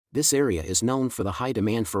This area is known for the high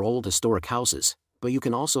demand for old historic houses, but you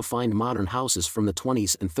can also find modern houses from the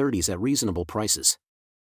 20s and 30s at reasonable prices.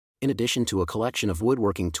 In addition to a collection of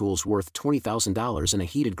woodworking tools worth $20,000 in a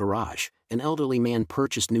heated garage, an elderly man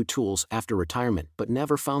purchased new tools after retirement but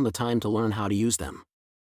never found the time to learn how to use them.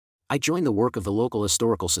 I joined the work of the local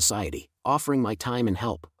historical society, offering my time and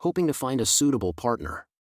help, hoping to find a suitable partner.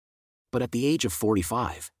 But at the age of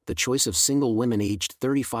 45, the choice of single women aged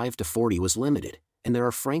 35 to 40 was limited, and there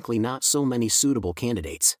are frankly not so many suitable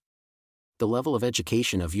candidates. The level of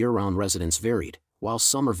education of year-round residents varied, while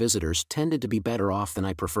summer visitors tended to be better off than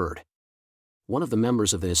I preferred. One of the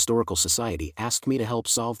members of the historical society asked me to help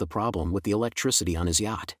solve the problem with the electricity on his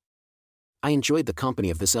yacht. I enjoyed the company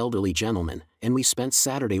of this elderly gentleman, and we spent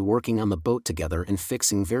Saturday working on the boat together and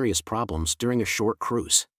fixing various problems during a short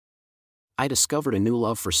cruise. I discovered a new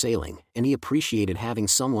love for sailing, and he appreciated having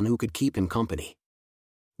someone who could keep him company.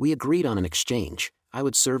 We agreed on an exchange. I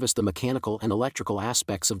would service the mechanical and electrical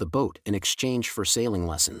aspects of the boat in exchange for sailing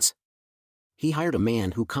lessons. He hired a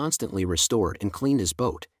man who constantly restored and cleaned his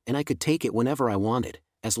boat, and I could take it whenever I wanted,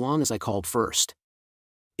 as long as I called first.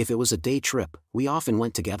 If it was a day trip, we often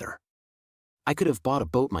went together. I could have bought a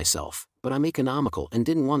boat myself, but I'm economical and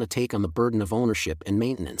didn't want to take on the burden of ownership and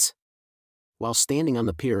maintenance. While standing on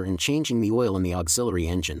the pier and changing the oil in the auxiliary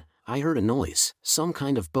engine, I heard a noise. Some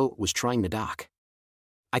kind of boat was trying to dock.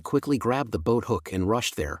 I quickly grabbed the boat hook and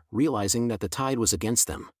rushed there, realizing that the tide was against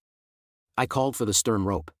them. I called for the stern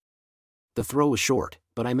rope. The throw was short,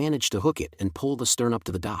 but I managed to hook it and pull the stern up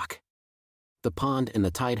to the dock. The pond and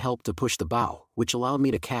the tide helped to push the bow, which allowed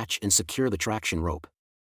me to catch and secure the traction rope.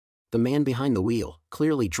 The man behind the wheel,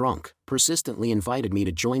 clearly drunk, persistently invited me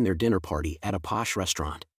to join their dinner party at a posh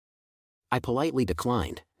restaurant. I politely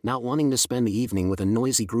declined, not wanting to spend the evening with a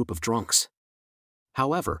noisy group of drunks.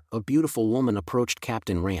 However, a beautiful woman approached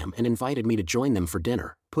Captain Ram and invited me to join them for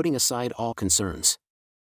dinner, putting aside all concerns.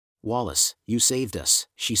 "Wallace, you saved us,"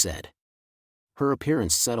 she said. Her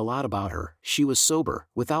appearance said a lot about her. She was sober,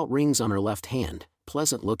 without rings on her left hand,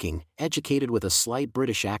 pleasant-looking, educated with a slight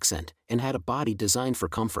British accent, and had a body designed for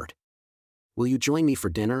comfort. "Will you join me for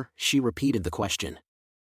dinner?" she repeated the question.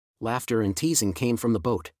 Laughter and teasing came from the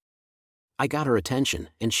boat. I got her attention,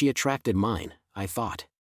 and she attracted mine, I thought.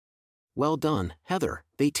 "Well done, Heather,"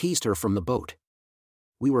 they teased her from the boat.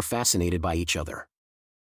 We were fascinated by each other.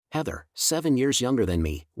 Heather, 7 years younger than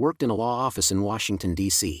me, worked in a law office in Washington,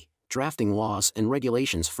 D.C., drafting laws and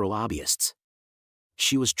regulations for lobbyists.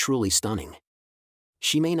 She was truly stunning.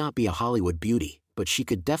 She may not be a Hollywood beauty, but she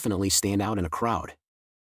could definitely stand out in a crowd.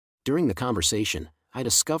 During the conversation, I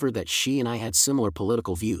discovered that she and I had similar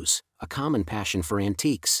political views, a common passion for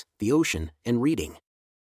antiques, the ocean, and reading.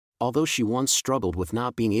 Although she once struggled with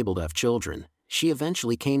not being able to have children, she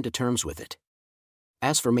eventually came to terms with it.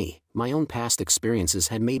 As for me, my own past experiences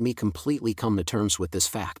had made me completely come to terms with this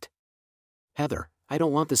fact. "Heather, I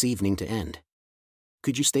don't want this evening to end.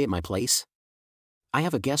 Could you stay at my place? I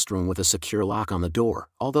have a guest room with a secure lock on the door,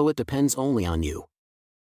 although it depends only on you.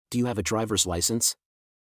 Do you have a driver's license?"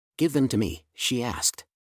 "Give them to me," she asked.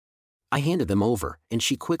 I handed them over, and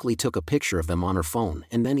she quickly took a picture of them on her phone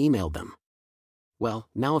and then emailed them. "Well,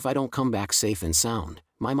 now if I don't come back safe and sound,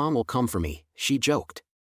 my mom will come for me," she joked.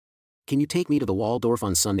 "Can you take me to the Waldorf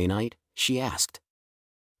on Sunday night?" she asked.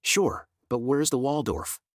 "Sure, but where's the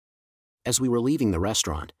Waldorf?" As we were leaving the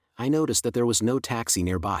restaurant, I noticed that there was no taxi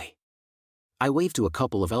nearby. I waved to a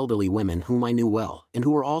couple of elderly women whom I knew well and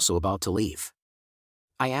who were also about to leave.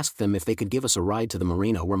 I asked them if they could give us a ride to the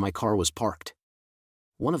marina where my car was parked.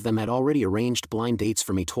 One of them had already arranged blind dates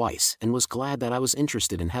for me twice and was glad that I was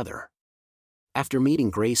interested in Heather. After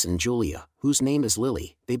meeting Grace and Julia, whose name is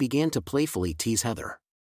Lily, they began to playfully tease Heather.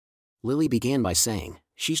 Lily began by saying,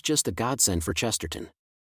 "She's just a godsend for Chesterton.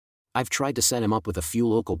 I've tried to set him up with a few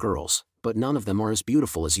local girls, but none of them are as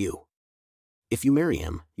beautiful as you. If you marry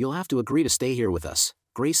him, you'll have to agree to stay here with us,"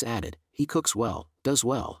 Grace added. "He cooks well, does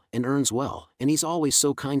well, and earns well, and he's always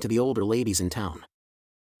so kind to the older ladies in town."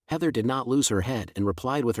 Heather did not lose her head and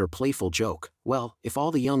replied with her playful joke, "Well, if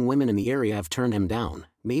all the young women in the area have turned him down,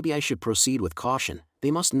 maybe I should proceed with caution.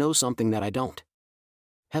 They must know something that I don't."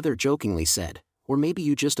 Heather jokingly said, "Or maybe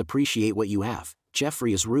you just appreciate what you have.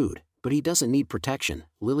 Jeffrey is rude, but he doesn't need protection."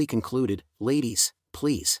 Lily concluded, "Ladies,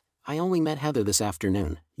 please, I only met Heather this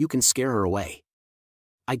afternoon, you can scare her away."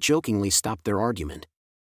 I jokingly stopped their argument.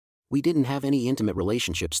 We didn't have any intimate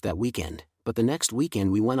relationships that weekend, but the next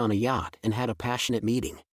weekend we went on a yacht and had a passionate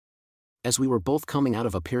meeting. As we were both coming out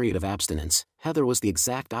of a period of abstinence, Heather was the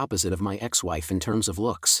exact opposite of my ex-wife in terms of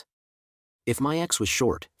looks. If my ex was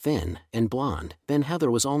short, thin, and blonde, then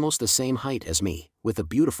Heather was almost the same height as me, with a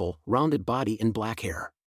beautiful, rounded body and black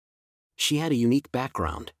hair. She had a unique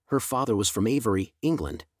background. Her father was from Avery,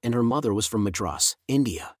 England, and her mother was from Madras,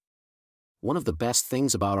 India. One of the best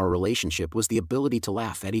things about our relationship was the ability to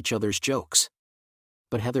laugh at each other's jokes.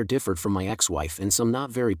 But Heather differed from my ex-wife in some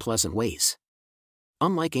not very pleasant ways.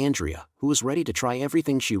 Unlike Andrea, who was ready to try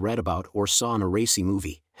everything she read about or saw in a racy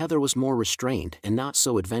movie, Heather was more restrained and not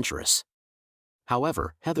so adventurous.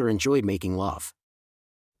 However, Heather enjoyed making love.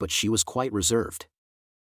 But she was quite reserved.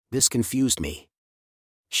 This confused me.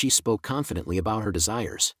 She spoke confidently about her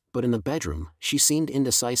desires, but in the bedroom, she seemed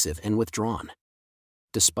indecisive and withdrawn.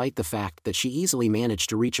 Despite the fact that she easily managed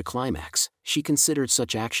to reach a climax, she considered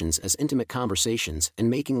such actions as intimate conversations and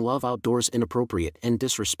making love outdoors inappropriate and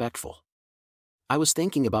disrespectful. I was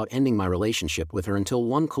thinking about ending my relationship with her until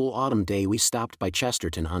one cool autumn day we stopped by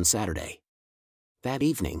Chesterton on Saturday. That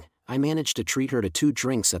evening, I managed to treat her to 2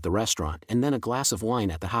 drinks at the restaurant and then a glass of wine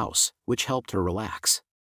at the house, which helped her relax.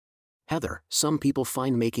 Heather, some people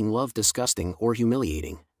find making love disgusting or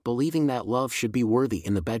humiliating, believing that love should be worthy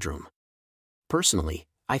in the bedroom. Personally,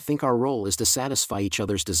 I think our role is to satisfy each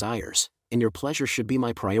other's desires, and your pleasure should be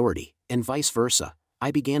my priority, and vice versa.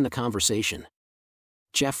 I began the conversation.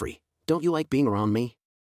 Jeffrey, don't you like being around me?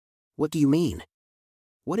 What do you mean?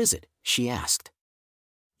 What is it? She asked.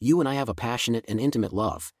 You and I have a passionate and intimate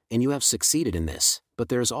love, and you have succeeded in this, but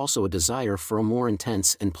there is also a desire for a more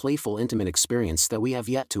intense and playful intimate experience that we have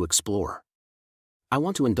yet to explore. I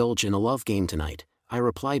want to indulge in a love game tonight, I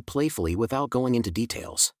replied playfully without going into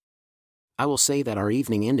details. I will say that our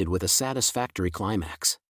evening ended with a satisfactory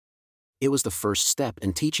climax. It was the first step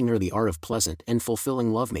in teaching her the art of pleasant and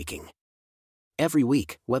fulfilling lovemaking. Every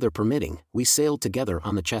week, weather permitting, we sailed together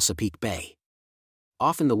on the Chesapeake Bay.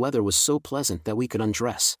 Often the weather was so pleasant that we could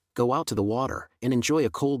undress, go out to the water, and enjoy a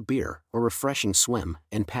cold beer, or refreshing swim,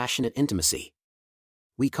 and passionate intimacy.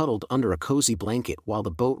 We cuddled under a cozy blanket while the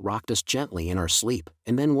boat rocked us gently in our sleep,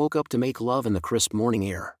 and then woke up to make love in the crisp morning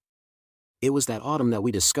air. It was that autumn that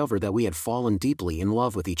we discovered that we had fallen deeply in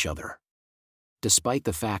love with each other. Despite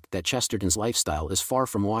the fact that Chesterton's lifestyle is far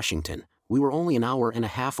from Washington, we were only an hour and a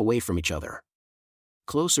half away from each other.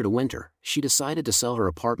 Closer to winter, she decided to sell her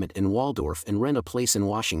apartment in Waldorf and rent a place in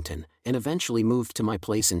Washington, and eventually moved to my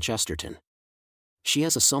place in Chesterton. She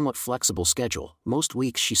has a somewhat flexible schedule. Most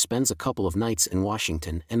weeks she spends a couple of nights in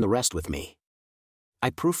Washington and the rest with me. I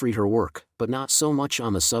proofread her work, but not so much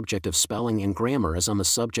on the subject of spelling and grammar as on the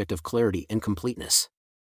subject of clarity and completeness.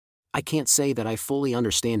 I can't say that I fully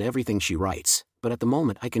understand everything she writes, but at the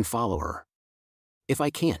moment I can follow her. If I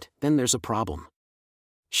can't, then there's a problem.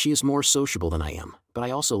 She is more sociable than I am, but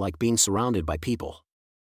I also like being surrounded by people.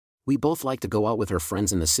 We both like to go out with her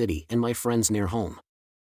friends in the city and my friends near home.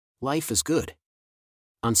 Life is good.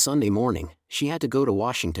 On Sunday morning, she had to go to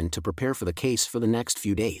Washington to prepare for the case for the next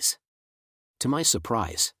few days. To my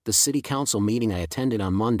surprise, the city council meeting I attended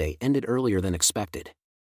on Monday ended earlier than expected.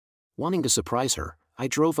 Wanting to surprise her, I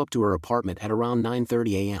drove up to her apartment at around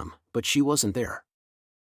 9:30 a.m., but she wasn't there.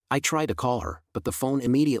 I tried to call her, but the phone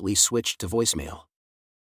immediately switched to voicemail.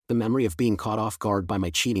 The memory of being caught off guard by my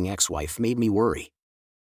cheating ex-wife made me worry.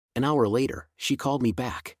 An hour later, she called me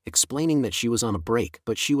back, explaining that she was on a break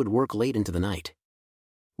but she would work late into the night.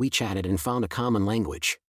 We chatted and found a common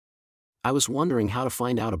language. I was wondering how to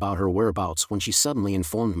find out about her whereabouts when she suddenly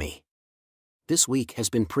informed me. This week has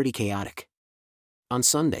been pretty chaotic. On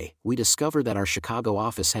Sunday, we discovered that our Chicago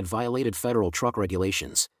office had violated federal truck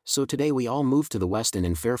regulations, so today we all moved to the Westin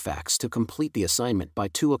in Fairfax to complete the assignment by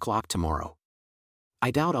 2 o'clock tomorrow. I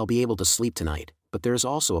doubt I'll be able to sleep tonight, but there's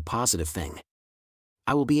also a positive thing.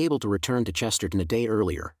 I will be able to return to Chesterton a day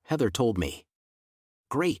earlier, Heather told me.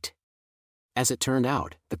 Great. As it turned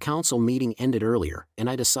out, the council meeting ended earlier, and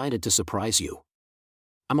I decided to surprise you.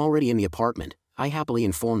 I'm already in the apartment, I happily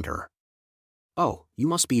informed her. Oh, you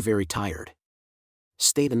must be very tired.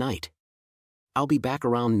 Stay the night. I'll be back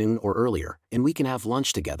around noon or earlier, and we can have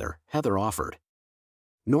lunch together, Heather offered.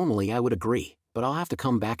 Normally I would agree, but I'll have to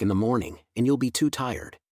come back in the morning, and you'll be too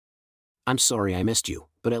tired. I'm sorry I missed you,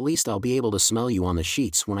 but at least I'll be able to smell you on the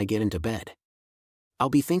sheets when I get into bed. I'll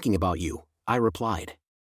be thinking about you, I replied.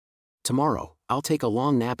 Tomorrow, I'll take a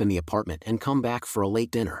long nap in the apartment and come back for a late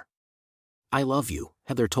dinner. I love you,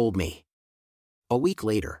 Heather told me. A week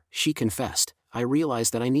later, she confessed, I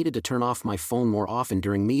realized that I needed to turn off my phone more often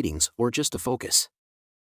during meetings or just to focus.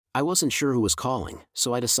 I wasn't sure who was calling,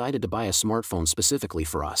 so I decided to buy a smartphone specifically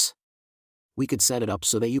for us. We could set it up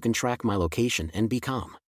so that you can track my location and be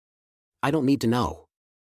calm. I don't need to know.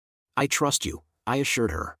 I trust you, I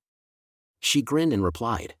assured her. She grinned and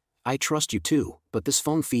replied, I trust you too, but this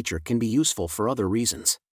phone feature can be useful for other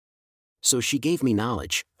reasons. So she gave me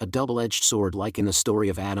knowledge, a double-edged sword like in the story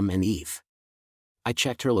of Adam and Eve. I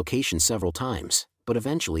checked her location several times, but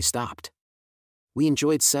eventually stopped. We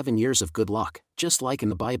enjoyed 7 years of good luck, just like in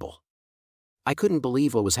the Bible. I couldn't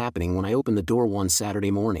believe what was happening when I opened the door one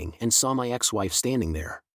Saturday morning and saw my ex-wife standing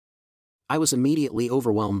there. I was immediately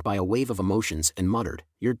overwhelmed by a wave of emotions and muttered,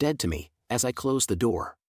 "You're dead to me," as I closed the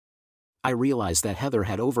door. I realized that Heather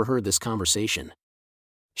had overheard this conversation.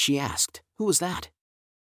 She asked, "Who was that?"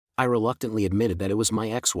 I reluctantly admitted that it was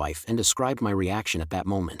my ex-wife and described my reaction at that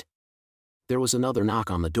moment. There was another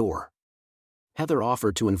knock on the door. Heather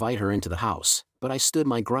offered to invite her into the house, but I stood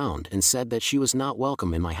my ground and said that she was not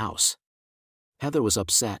welcome in my house. Heather was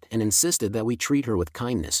upset and insisted that we treat her with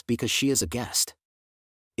kindness because she is a guest.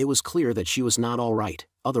 It was clear that she was not all right,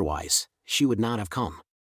 otherwise, she would not have come.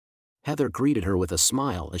 Heather greeted her with a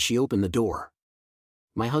smile as she opened the door.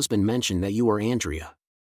 "My husband mentioned that you are Andrea.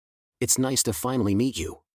 It's nice to finally meet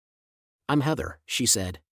you." "I'm Heather," she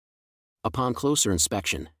said. Upon closer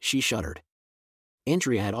inspection, she shuddered.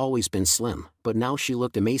 Andrea had always been slim, but now she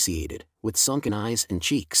looked emaciated, with sunken eyes and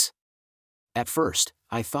cheeks. At first,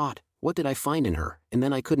 I thought, what did I find in her, and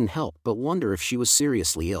then I couldn't help but wonder if she was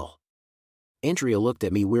seriously ill. Andrea looked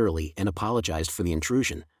at me wearily and apologized for the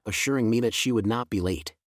intrusion, assuring me that she would not be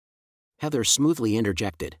late. Heather smoothly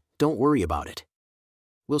interjected, "Don't worry about it.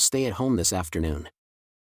 We'll stay at home this afternoon."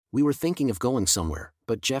 We were thinking of going somewhere,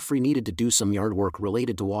 but Jeffrey needed to do some yard work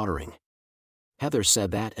related to watering. Heather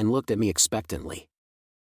said that and looked at me expectantly.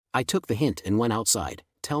 I took the hint and went outside,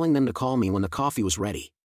 telling them to call me when the coffee was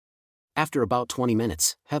ready. After about 20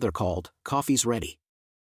 minutes, Heather called, "Coffee's ready."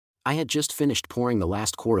 I had just finished pouring the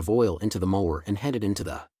last quart of oil into the mower and headed into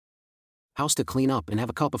the house to clean up and have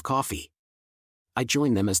a cup of coffee. I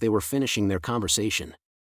joined them as they were finishing their conversation.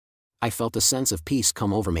 I felt a sense of peace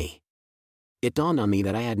come over me. It dawned on me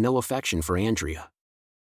that I had no affection for Andrea.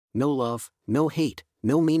 No love, no hate,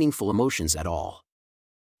 no meaningful emotions at all.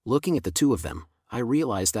 Looking at the two of them, I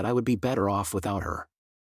realized that I would be better off without her.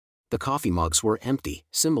 The coffee mugs were empty,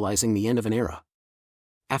 symbolizing the end of an era.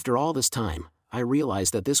 After all this time, I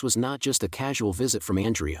realized that this was not just a casual visit from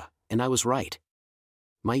Andrea, and I was right.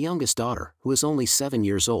 My youngest daughter, who is only 7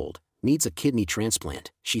 years old, needs a kidney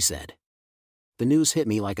transplant, she said. The news hit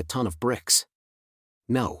me like a ton of bricks.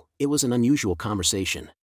 No, it was an unusual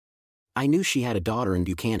conversation. I knew she had a daughter in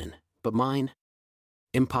Buchanan, but mine?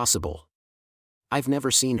 Impossible. I've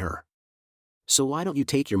never seen her. So why don't you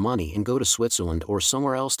take your money and go to Switzerland or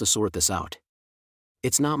somewhere else to sort this out?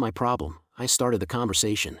 It's not my problem, I started the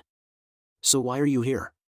conversation. So why are you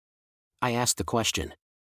here? I asked the question.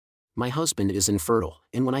 My husband is infertile,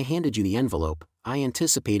 and when I handed you the envelope, I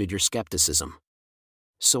anticipated your skepticism.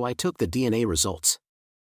 So I took the DNA results.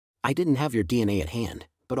 I didn't have your DNA at hand,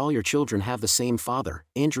 but all your children have the same father,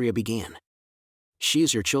 Andrea began. She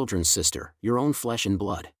is your children's sister, your own flesh and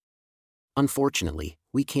blood. Unfortunately,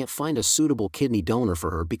 we can't find a suitable kidney donor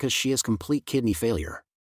for her because she has complete kidney failure.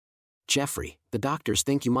 Jeffrey, the doctors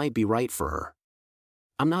think you might be right for her.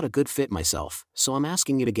 I'm not a good fit myself, so I'm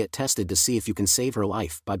asking you to get tested to see if you can save her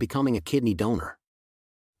life by becoming a kidney donor.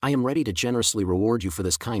 I am ready to generously reward you for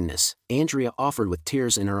this kindness, Andrea offered with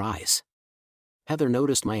tears in her eyes. Heather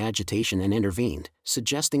noticed my agitation and intervened,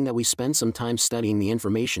 suggesting that we spend some time studying the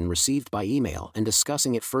information received by email and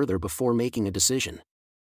discussing it further before making a decision.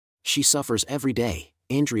 She suffers every day,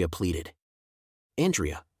 Andrea pleaded.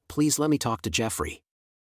 Andrea, please let me talk to Jeffrey.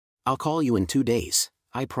 I'll call you in 2 days,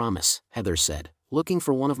 I promise, Heather said, looking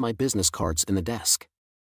for one of my business cards in the desk.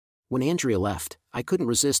 When Andrea left, I couldn't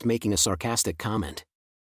resist making a sarcastic comment.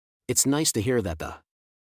 It's nice to hear that the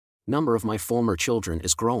number of my former children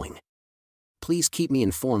is growing. Please keep me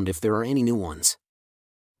informed if there are any new ones.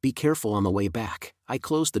 Be careful on the way back. I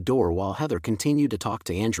closed the door while Heather continued to talk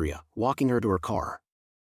to Andrea, walking her to her car.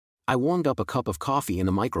 I warmed up a cup of coffee in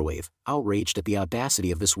the microwave, outraged at the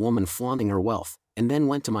audacity of this woman flaunting her wealth, and then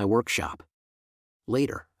went to my workshop.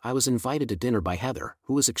 Later, I was invited to dinner by Heather,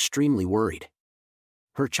 who was extremely worried.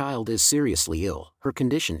 Her child is seriously ill, her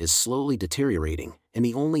condition is slowly deteriorating, and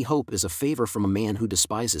the only hope is a favor from a man who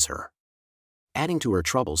despises her. Adding to her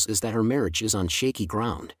troubles is that her marriage is on shaky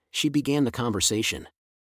ground. She began the conversation.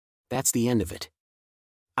 That's the end of it.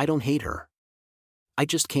 I don't hate her. I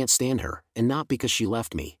just can't stand her, and not because she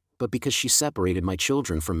left me, but because she separated my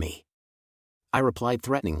children from me. I replied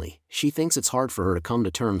threateningly, she thinks it's hard for her to come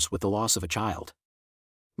to terms with the loss of a child.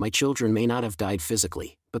 My children may not have died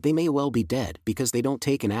physically, but they may well be dead because they don't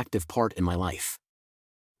take an active part in my life.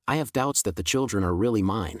 I have doubts that the children are really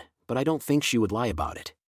mine, but I don't think she would lie about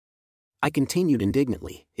it. I continued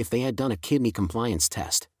indignantly, if they had done a kidney compliance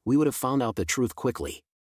test, we would have found out the truth quickly.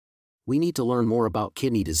 We need to learn more about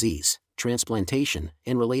kidney disease, transplantation,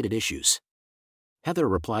 and related issues. Heather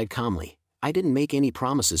replied calmly, I didn't make any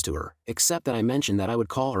promises to her, except that I mentioned that I would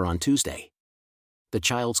call her on Tuesday. The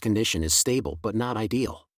child's condition is stable but not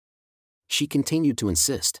ideal. She continued to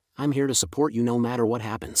insist, I'm here to support you no matter what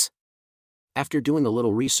happens. After doing a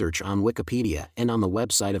little research on Wikipedia and on the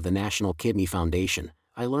website of the National Kidney Foundation,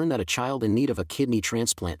 I learned that a child in need of a kidney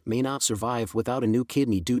transplant may not survive without a new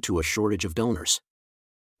kidney due to a shortage of donors.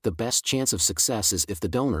 The best chance of success is if the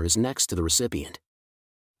donor is next to the recipient.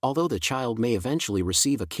 Although the child may eventually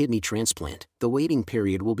receive a kidney transplant, the waiting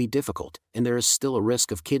period will be difficult, and there is still a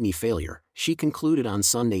risk of kidney failure, she concluded on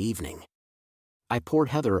Sunday evening. I poured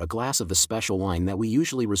Heather a glass of the special wine that we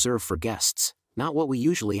usually reserve for guests, not what we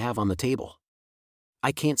usually have on the table.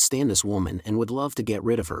 I can't stand this woman and would love to get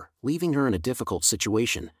rid of her, leaving her in a difficult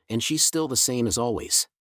situation, and she's still the same as always.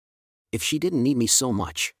 If she didn't need me so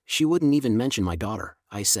much, she wouldn't even mention my daughter,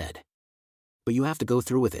 I said. But you have to go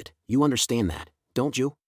through with it, you understand that, don't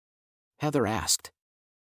you? Heather asked.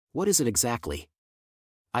 What is it exactly?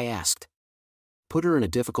 I asked. Put her in a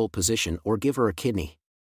difficult position or give her a kidney.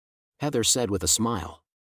 Heather said with a smile.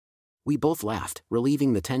 We both laughed,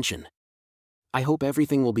 relieving the tension. I hope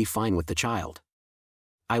everything will be fine with the child.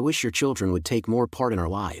 I wish your children would take more part in our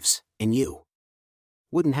lives, and you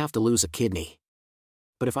wouldn't have to lose a kidney.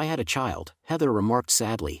 But if I had a child, Heather remarked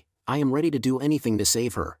sadly, I am ready to do anything to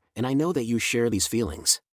save her, and I know that you share these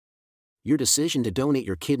feelings. Your decision to donate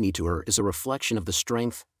your kidney to her is a reflection of the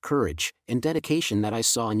strength, courage, and dedication that I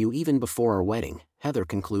saw in you even before our wedding, Heather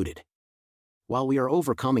concluded. While we are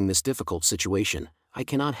overcoming this difficult situation, I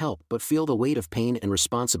cannot help but feel the weight of pain and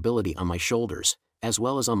responsibility on my shoulders, as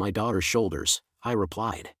well as on my daughter's shoulders, I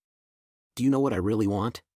replied. Do you know what I really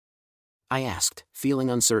want? I asked, feeling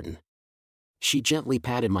uncertain. She gently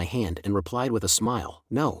patted my hand and replied with a smile,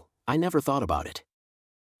 No, I never thought about it.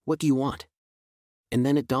 What do you want? And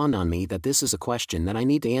then it dawned on me that this is a question that I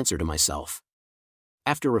need to answer to myself.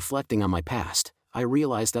 After reflecting on my past, I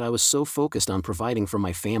realized that I was so focused on providing for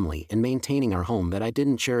my family and maintaining our home that I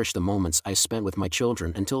didn't cherish the moments I spent with my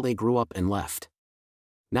children until they grew up and left.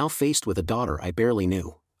 Now faced with a daughter I barely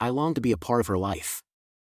knew, I longed to be a part of her life.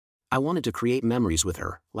 I wanted to create memories with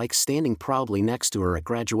her, like standing proudly next to her at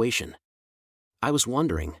graduation. I was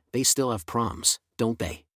wondering, they still have proms, don't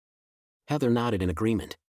they? Heather nodded in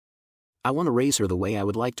agreement. I want to raise her the way I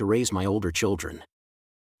would like to raise my older children.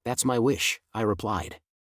 That's my wish, I replied.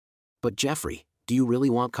 But Jeffrey, do you really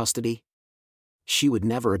want custody? She would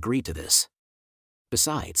never agree to this.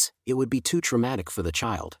 Besides, it would be too traumatic for the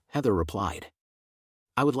child, Heather replied.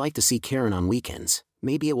 I would like to see Karen on weekends,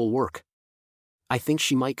 maybe it will work. I think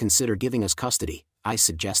she might consider giving us custody, I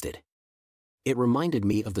suggested. It reminded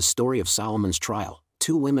me of the story of Solomon's trial.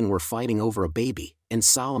 2 women were fighting over a baby, and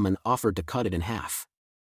Solomon offered to cut it in half.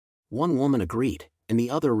 One woman agreed, and the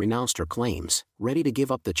other renounced her claims, ready to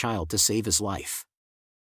give up the child to save his life.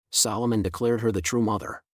 Solomon declared her the true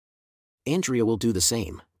mother. Andrea will do the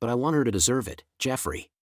same, but I want her to deserve it, Jeffrey.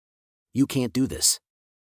 You can't do this.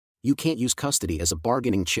 You can't use custody as a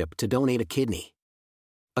bargaining chip to donate a kidney.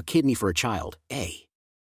 A kidney for a child, eh?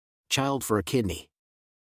 Child for a kidney.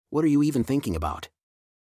 What are you even thinking about?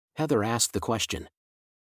 Heather asked the question.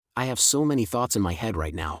 I have so many thoughts in my head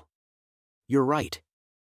right now. You're right.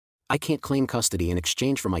 I can't claim custody in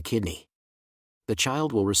exchange for my kidney. The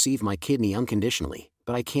child will receive my kidney unconditionally,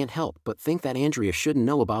 but I can't help but think that Andrea shouldn't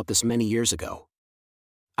know about this many years ago.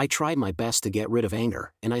 I tried my best to get rid of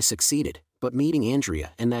anger, and I succeeded, but meeting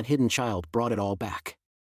Andrea and that hidden child brought it all back.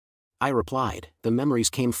 I replied, the memories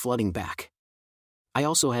came flooding back. I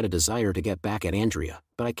also had a desire to get back at Andrea,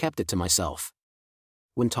 but I kept it to myself.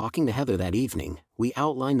 When talking to Heather that evening, we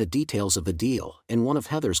outlined the details of the deal, and one of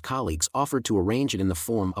Heather's colleagues offered to arrange it in the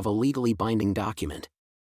form of a legally binding document.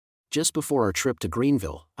 Just before our trip to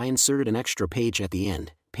Greenville, I inserted an extra page at the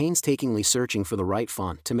end, painstakingly searching for the right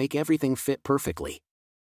font to make everything fit perfectly.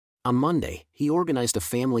 On Monday, he organized a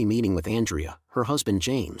family meeting with Andrea, her husband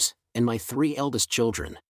James, and my 3 eldest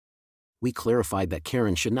children. We clarified that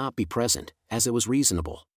Karen should not be present, as it was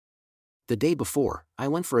reasonable. The day before, I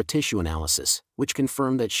went for a tissue analysis, which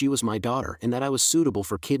confirmed that she was my daughter and that I was suitable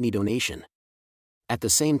for kidney donation. At the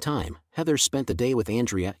same time, Heather spent the day with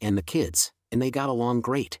Andrea and the kids, and they got along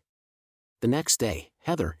great. The next day,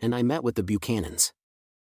 Heather and I met with the Buchanans.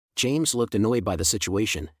 James looked annoyed by the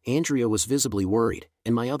situation, Andrea was visibly worried,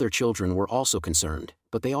 and my other children were also concerned,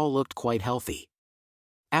 but they all looked quite healthy.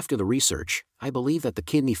 After the research, I believe that the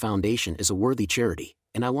Kidney Foundation is a worthy charity,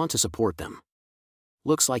 and I want to support them.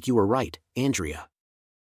 Looks like you were right, Andrea.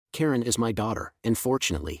 Karen is my daughter, and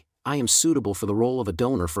fortunately, I am suitable for the role of a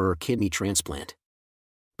donor for her kidney transplant.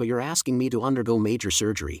 But you're asking me to undergo major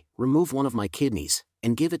surgery, remove one of my kidneys,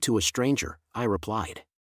 and give it to a stranger, I replied.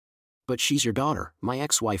 But she's your daughter, my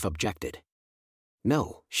ex-wife objected.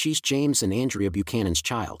 No, she's James and Andrea Buchanan's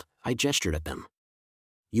child, I gestured at them.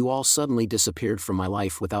 You all suddenly disappeared from my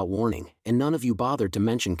life without warning, and none of you bothered to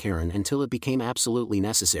mention Karen until it became absolutely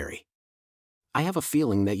necessary. I have a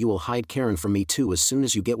feeling that you will hide Karen from me too as soon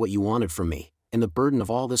as you get what you wanted from me, and the burden of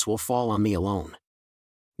all this will fall on me alone.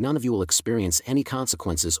 None of you will experience any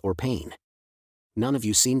consequences or pain. None of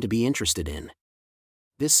you seem to be interested in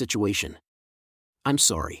this situation. I'm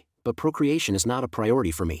sorry, but procreation is not a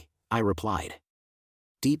priority for me, I replied.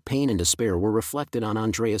 Deep pain and despair were reflected on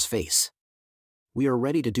Andrea's face. We are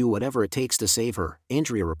ready to do whatever it takes to save her,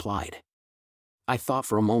 Andrea replied. I thought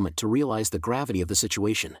for a moment to realize the gravity of the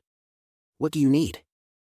situation. What do you need?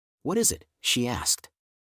 What is it? She asked.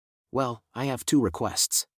 Well, I have 2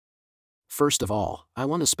 requests. First of all, I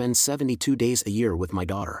want to spend 72 days a year with my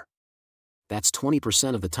daughter. That's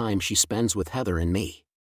 20% of the time she spends with Heather and me.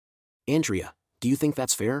 Andrea, do you think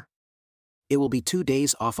that's fair? It will be 2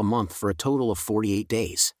 days off a month for a total of 48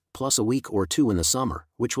 days, plus a week or 2 in the summer,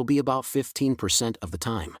 which will be about 15% of the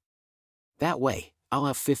time. That way, I'll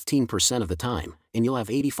have 15% of the time, and you'll have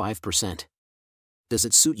 85%. Does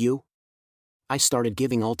it suit you? I started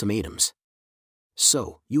giving ultimatums.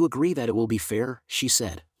 So, you agree that it will be fair, she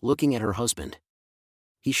said, looking at her husband.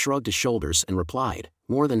 He shrugged his shoulders and replied,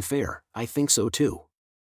 more than fair, I think so too.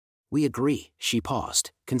 We agree, she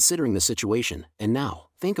paused, considering the situation, and now,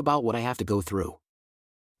 think about what I have to go through.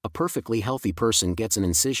 A perfectly healthy person gets an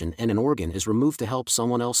incision and an organ is removed to help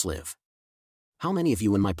someone else live. How many of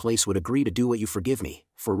you in my place would agree to do what you forgive me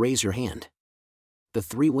for? Raise your hand. The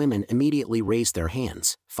 3 women immediately raised their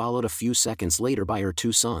hands, followed a few seconds later by her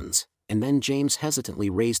 2 sons, and then James hesitantly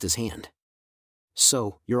raised his hand.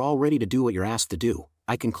 So, you're all ready to do what you're asked to do,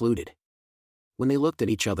 I concluded. When they looked at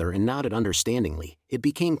each other and nodded understandingly, it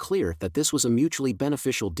became clear that this was a mutually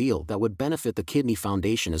beneficial deal that would benefit the Kidney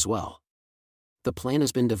Foundation as well. The plan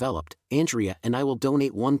has been developed. Andrea and I will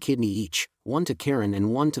donate 1 kidney each, 1 to Karen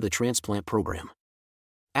and 1 to the transplant program.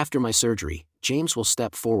 After my surgery, James will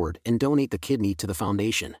step forward and donate the kidney to the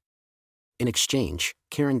foundation. In exchange,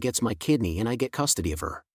 Karen gets my kidney and I get custody of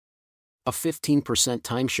her. A 15%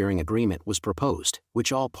 time-sharing agreement was proposed,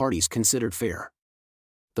 which all parties considered fair.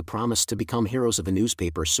 The promise to become heroes of the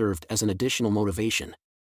newspaper served as an additional motivation.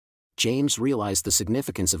 James realized the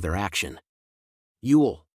significance of their action.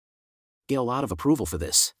 You'll get a lot of approval for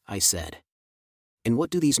this, I said. And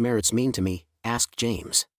what do these merits mean to me? Asked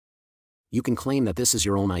James. You can claim that this is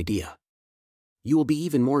your own idea. You will be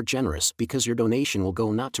even more generous because your donation will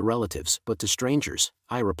go not to relatives but to strangers,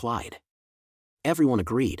 I replied. Everyone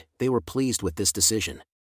agreed, they were pleased with this decision.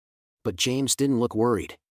 But James didn't look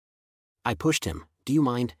worried. I pushed him. Do you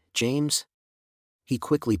mind, James? He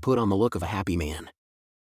quickly put on the look of a happy man.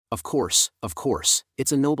 Of course,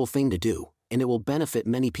 it's a noble thing to do, and it will benefit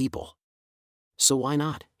many people. So why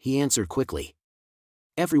not? He answered quickly.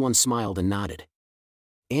 Everyone smiled and nodded.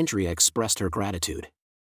 Andrea expressed her gratitude.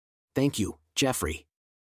 Thank you, Jeffrey.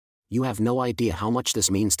 You have no idea how much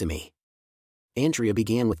this means to me. Andrea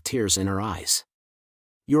began with tears in her eyes.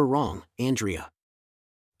 You're wrong, Andrea.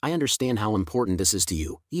 I understand how important this is to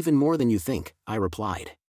you, even more than you think, I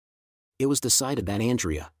replied. It was decided that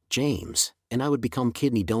Andrea, James, and I would become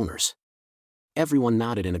kidney donors. Everyone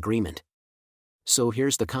nodded in agreement. So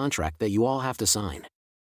here's the contract that you all have to sign.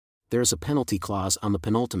 There's a penalty clause on the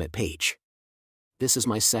penultimate page. This is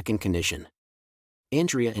my second condition.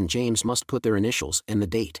 Andrea and James must put their initials and the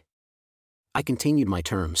date. I continued my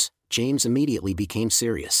terms. James immediately became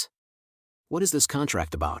serious. What is this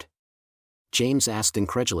contract about? James asked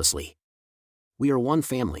incredulously. We are one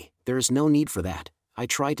family, there is no need for that, I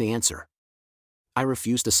tried to answer. I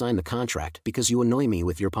refuse to sign the contract because you annoy me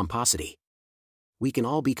with your pomposity. We can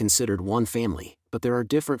all be considered one family, but there are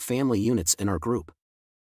different family units in our group.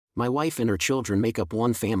 My wife and her children make up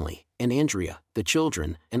one family, and Andrea, the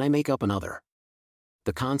children, and I make up another.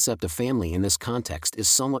 The concept of family in this context is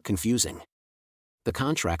somewhat confusing. The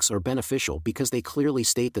contracts are beneficial because they clearly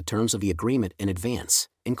state the terms of the agreement in advance,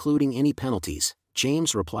 including any penalties,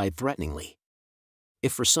 James replied threateningly.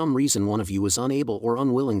 If for some reason one of you is unable or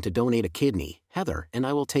unwilling to donate a kidney, Heather and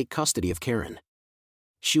I will take custody of Karen.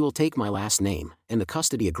 She will take my last name, and the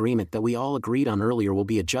custody agreement that we all agreed on earlier will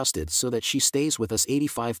be adjusted so that she stays with us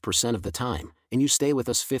 85% of the time, and you stay with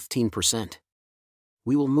us 15%.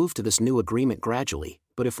 We will move to this new agreement gradually,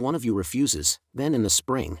 but if one of you refuses, then in the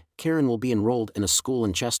spring, Karen will be enrolled in a school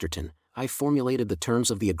in Chesterton. I formulated the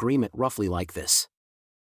terms of the agreement roughly like this.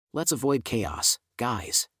 Let's avoid chaos,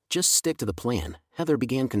 guys, just stick to the plan, Heather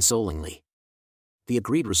began consolingly. The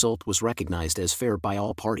agreed result was recognized as fair by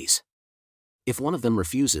all parties. If one of them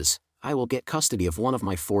refuses, I will get custody of one of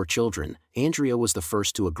my 4 children. Andrea was the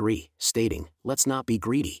first to agree, stating, let's not be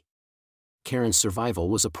greedy. Karen's survival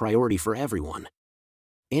was a priority for everyone.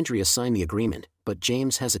 Andrea signed the agreement, but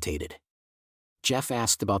James hesitated. Jeff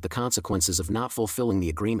asked about the consequences of not fulfilling the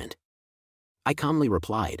agreement. I calmly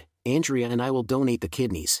replied, Andrea and I will donate the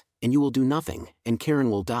kidneys, and you will do nothing, and Karen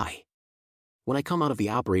will die. When I come out of the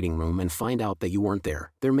operating room and find out that you weren't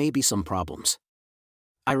there, there may be some problems.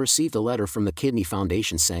 I received a letter from the Kidney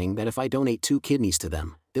Foundation saying that if I donate 2 kidneys to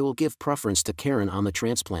them, they will give preference to Karen on the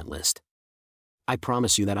transplant list. I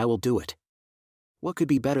promise you that I will do it. What could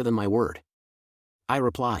be better than my word? I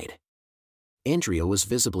replied. Andrea was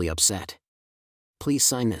visibly upset. Please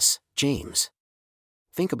sign this, James.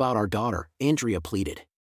 Think about our daughter, Andrea pleaded.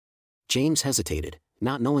 James hesitated,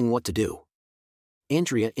 not knowing what to do.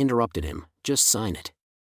 Andrea interrupted him, just sign it.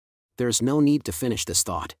 There's no need to finish this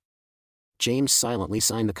thought. James silently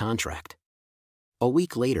signed the contract. A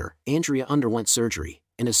week later, Andrea underwent surgery,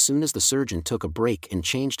 and as soon as the surgeon took a break and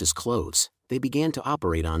changed his clothes, they began to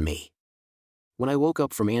operate on me. When I woke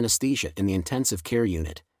up from anesthesia in the intensive care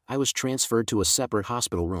unit, I was transferred to a separate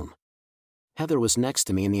hospital room. Heather was next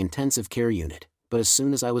to me in the intensive care unit, but as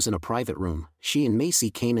soon as I was in a private room, she and Macy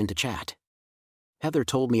came in to chat. Heather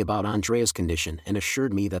told me about Andrea's condition and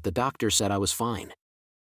assured me that the doctor said I was fine.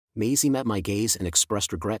 Macy met my gaze and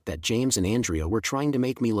expressed regret that James and Andrea were trying to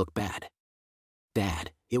make me look bad.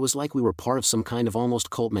 Dad, it was like we were part of some kind of almost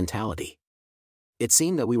cult mentality. It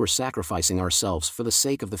seemed that we were sacrificing ourselves for the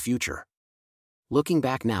sake of the future. Looking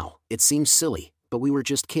back now, it seems silly, but we were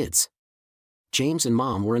just kids. James and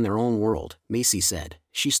Mom were in their own world, Macy said.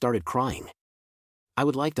 She started crying. I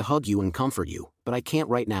would like to hug you and comfort you, but I can't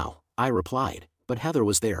right now, I replied, but Heather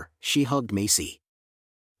was there. She hugged Macy.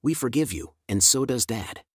 We forgive you, and so does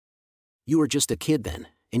Dad. You were just a kid then,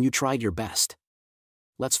 and you tried your best.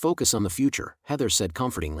 Let's focus on the future, Heather said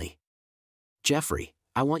comfortingly. Jeffrey,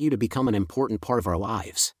 I want you to become an important part of our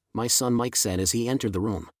lives, my son Mike said as he entered the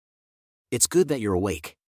room. It's good that you're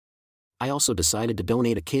awake. I also decided to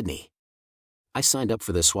donate a kidney. I signed up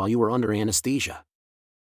for this while you were under anesthesia.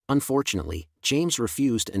 Unfortunately, James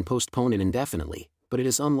refused and postponed it indefinitely, but it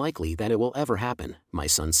is unlikely that it will ever happen, my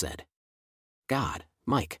son said. God,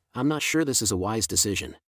 Mike, I'm not sure this is a wise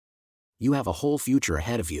decision. You have a whole future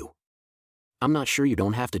ahead of you. I'm not sure you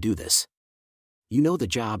don't have to do this. You know the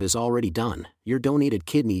job is already done. Your donated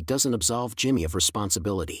kidney doesn't absolve Jimmy of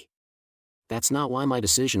responsibility. That's not why my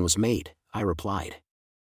decision was made, I replied.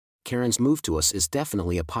 Karen's move to us is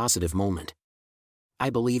definitely a positive moment.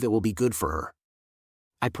 I believe it will be good for her.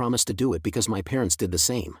 I promised to do it because my parents did the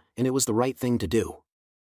same, and it was the right thing to do.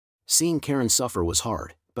 Seeing Karen suffer was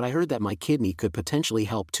hard, but I heard that my kidney could potentially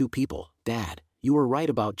help 2 people. Dad, you were right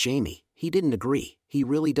about Jamie. He didn't agree. He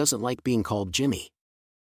really doesn't like being called Jimmy.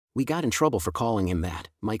 We got in trouble for calling him that,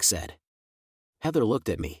 Mike said. Heather looked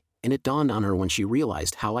at me, and it dawned on her when she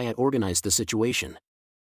realized how I had organized the situation.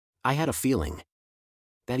 I had a feeling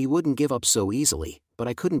that he wouldn't give up so easily, but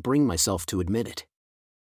I couldn't bring myself to admit it.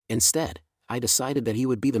 Instead, I decided that he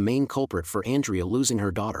would be the main culprit for Andrea losing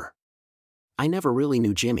her daughter. I never really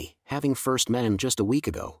knew Jimmy. Having first met him just a week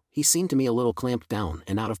ago, he seemed to me a little clamped down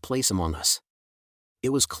and out of place among us. It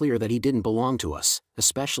was clear that he didn't belong to us,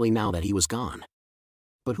 especially now that he was gone.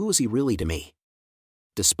 But who was he really to me?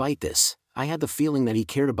 Despite this, I had the feeling that he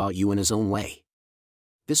cared about you in his own way.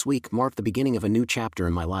 This week marked the beginning of a new chapter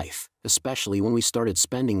in my life, especially when we started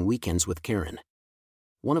spending weekends with Karen.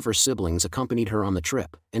 One of her siblings accompanied her on the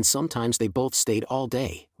trip, and sometimes they both stayed all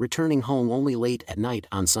day, returning home only late at night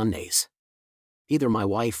on Sundays. Either my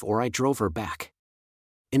wife or I drove her back.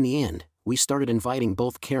 In the end, we started inviting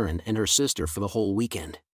both Karen and her sister for the whole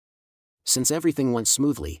weekend. Since everything went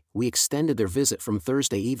smoothly, we extended their visit from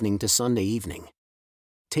Thursday evening to Sunday evening.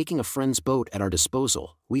 Taking a friend's boat at our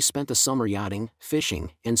disposal, we spent the summer yachting,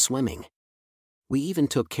 fishing, and swimming. We even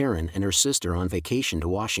took Karen and her sister on vacation to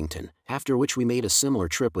Washington, after which we made a similar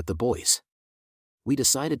trip with the boys. We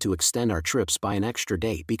decided to extend our trips by an extra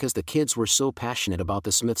day because the kids were so passionate about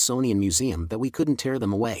the Smithsonian Museum that we couldn't tear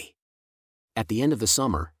them away. At the end of the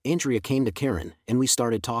summer, Andrea came to Karen, and we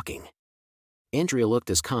started talking. Andrea looked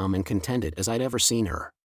as calm and contented as I'd ever seen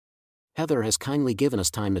her. Heather has kindly given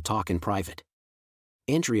us time to talk in private.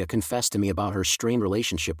 Andrea confessed to me about her strained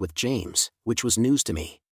relationship with James, which was news to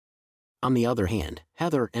me. On the other hand,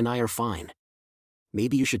 Heather and I are fine.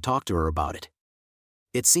 Maybe you should talk to her about it.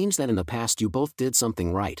 It seems that in the past you both did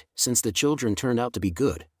something right, since the children turned out to be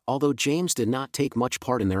good, although James did not take much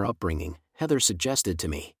part in their upbringing, Heather suggested to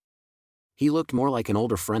me. He looked more like an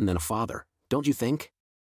older friend than a father, don't you think?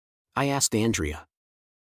 I asked Andrea.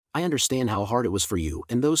 I understand how hard it was for you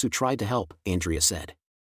and those who tried to help, Andrea said.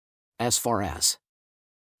 As far as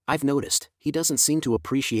I've noticed, he doesn't seem to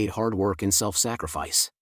appreciate hard work and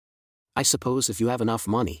self-sacrifice. I suppose if you have enough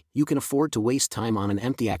money, you can afford to waste time on an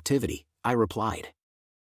empty activity, I replied.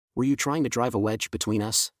 Were you trying to drive a wedge between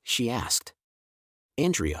us? She asked.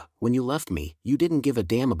 Andrea, when you left me, you didn't give a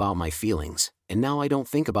damn about my feelings, and now I don't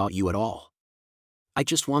think about you at all. I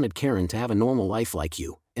just wanted Karen to have a normal life like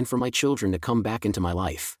you, and for my children to come back into my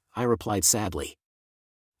life, I replied sadly.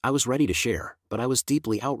 I was ready to share, but I was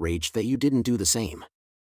deeply outraged that you didn't do the same.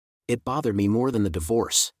 It bothered me more than the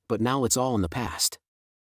divorce, but now it's all in the past.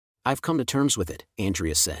 I've come to terms with it,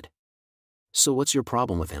 Andrea said. So what's your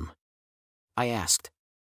problem with him? I asked.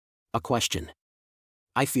 A question.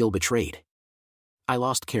 I feel betrayed. I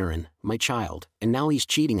lost Karen, my child, and now he's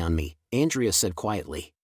cheating on me, Andrea said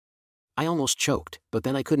quietly. I almost choked, but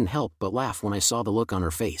then I couldn't help but laugh when I saw the look on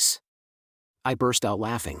her face. I burst out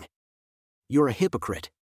laughing. You're a hypocrite.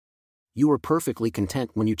 You were perfectly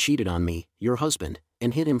content when you cheated on me, your husband,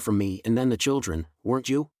 and hid him from me and then the children, weren't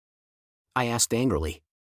you? I asked angrily.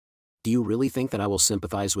 Do you really think that I will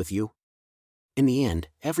sympathize with you? In the end,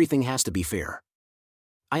 everything has to be fair.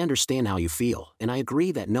 I understand how you feel, and I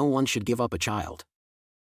agree that no one should give up a child.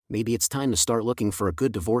 Maybe it's time to start looking for a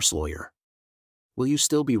good divorce lawyer. Will you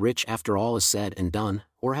still be rich after all is said and done,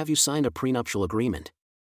 or have you signed a prenuptial agreement?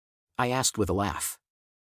 I asked with a laugh.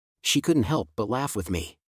 She couldn't help but laugh with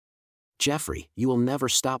me. Jeffrey, you will never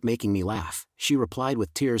stop making me laugh, she replied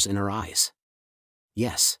with tears in her eyes.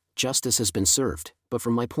 Yes, justice has been served, but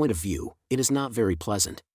from my point of view, it is not very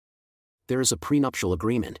pleasant. There is a prenuptial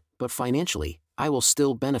agreement, but financially, I will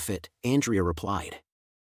still benefit, Andrea replied.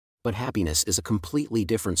 But happiness is a completely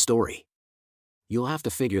different story. You'll have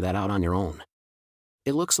to figure that out on your own.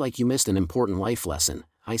 It looks like you missed an important life lesson,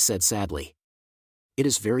 I said sadly. It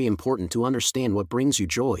is very important to understand what brings you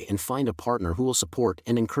joy and find a partner who will support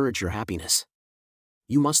and encourage your happiness.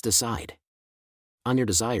 You must decide on your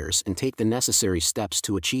desires and take the necessary steps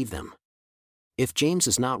to achieve them. If James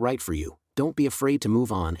is not right for you, don't be afraid to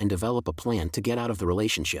move on and develop a plan to get out of the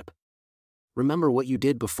relationship. Remember what you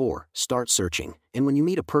did before, start searching, and when you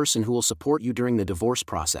meet a person who will support you during the divorce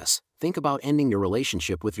process, think about ending your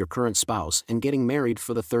relationship with your current spouse and getting married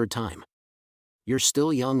for the third time. You're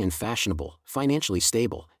still young and fashionable, financially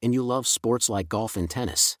stable, and you love sports like golf and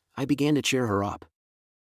tennis. I began to cheer her up.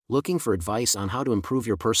 Looking for advice on how to improve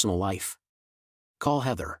your personal life? Call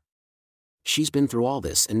Heather. She's been through all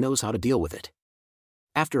this and knows how to deal with it.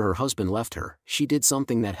 After her husband left her, she did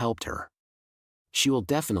something that helped her. She will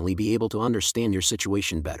definitely be able to understand your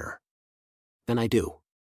situation better than I do.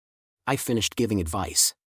 I finished giving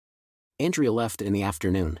advice. Andrea left in the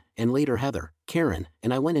afternoon, and later Heather, Karen,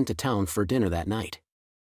 and I went into town for dinner that night.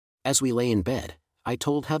 As we lay in bed, I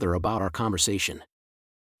told Heather about our conversation.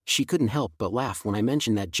 She couldn't help but laugh when I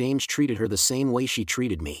mentioned that James treated her the same way she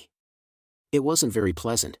treated me. It wasn't very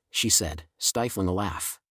pleasant, she said, stifling a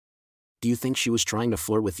laugh. Do you think she was trying to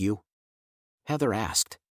flirt with you? Heather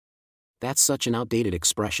asked. That's such an outdated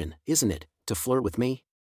expression, isn't it, to flirt with me?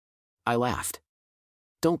 I laughed.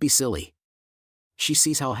 Don't be silly. She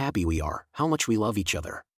sees how happy we are, how much we love each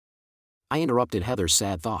other. I interrupted Heather's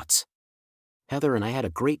sad thoughts. Heather and I had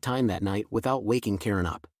a great time that night without waking Karen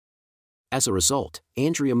up. As a result,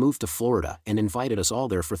 Andrea moved to Florida and invited us all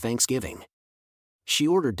there for Thanksgiving. She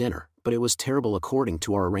ordered dinner, but it was terrible according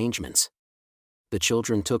to our arrangements. The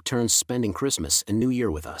children took turns spending Christmas and New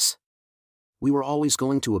Year with us. We were always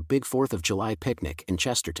going to a big 4th of July picnic in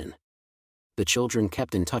Chesterton. The children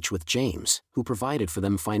kept in touch with James, who provided for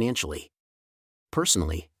them financially.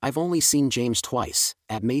 Personally, I've only seen James twice,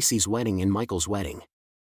 at Macy's wedding and Michael's wedding.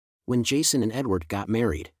 When Jason and Edward got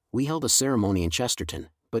married, we held a ceremony in Chesterton,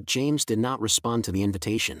 but James did not respond to the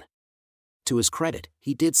invitation. To his credit,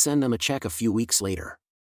 he did send them a check a few weeks later.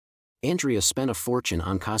 Andrea spent a fortune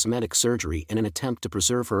on cosmetic surgery in an attempt to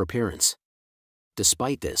preserve her appearance.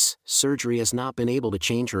 Despite this, surgery has not been able to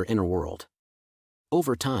change her inner world.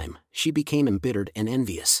 Over time, she became embittered and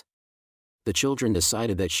envious. The children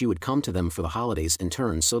decided that she would come to them for the holidays in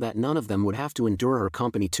turn so that none of them would have to endure her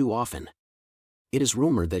company too often. It is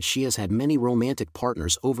rumored that she has had many romantic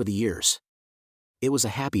partners over the years. It was a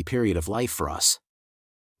happy period of life for us.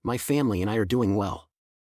 My family and I are doing well.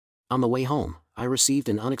 On the way home, I received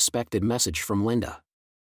an unexpected message from Linda.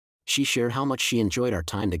 She shared how much she enjoyed our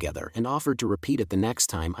time together and offered to repeat it the next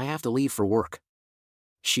time I have to leave for work.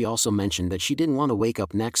 She also mentioned that she didn't want to wake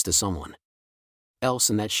up next to someone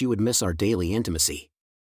else and that she would miss our daily intimacy.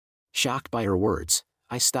 Shocked by her words,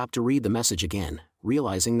 I stopped to read the message again,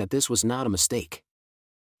 realizing that this was not a mistake.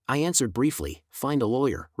 I answered briefly, "Find a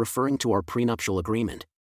lawyer," referring to our prenuptial agreement.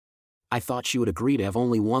 I thought she would agree to have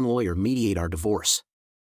only one lawyer mediate our divorce.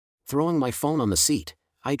 Throwing my phone on the seat,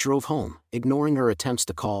 I drove home, ignoring her attempts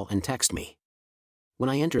to call and text me. When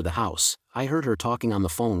I entered the house, I heard her talking on the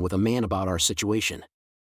phone with a man about our situation.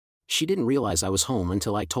 She didn't realize I was home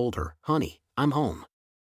until I told her, "Honey, I'm home."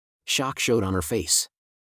 Shock showed on her face.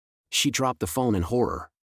 She dropped the phone in horror.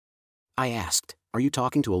 I asked, "Are you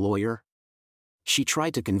talking to a lawyer?" She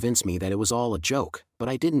tried to convince me that it was all a joke, but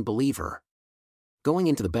I didn't believe her. Going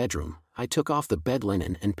into the bedroom, I took off the bed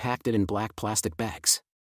linen and packed it in black plastic bags.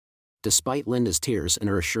 Despite Linda's tears and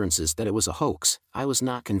her assurances that it was a hoax, I was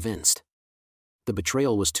not convinced. The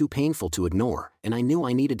betrayal was too painful to ignore, and I knew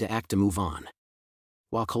I needed to act to move on.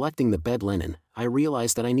 While collecting the bed linen, I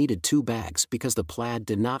realized that I needed 2 bags because the plaid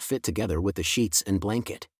did not fit together with the sheets and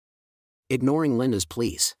blanket. Ignoring Linda's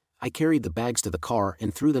pleas, I carried the bags to the car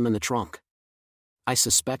and threw them in the trunk. I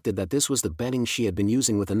suspected that this was the bedding she had been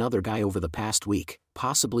using with another guy over the past week,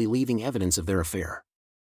 possibly leaving evidence of their affair.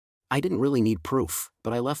 I didn't really need proof,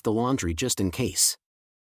 but I left the laundry just in case.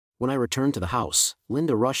 When I returned to the house,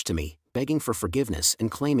 Linda rushed to me, begging for forgiveness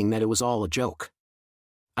and claiming that it was all a joke.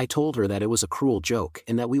 I told her that it was a cruel joke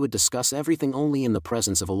and that we would discuss everything only in the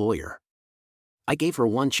presence of a lawyer. I gave her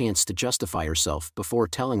one chance to justify herself before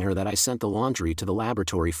telling her that I sent the laundry to the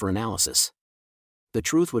laboratory for analysis. The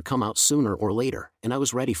truth would come out sooner or later, and I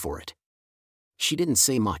was ready for it. She didn't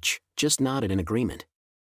say much, just nodded in agreement.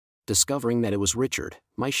 Discovering that it was Richard,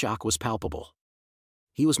 my shock was palpable.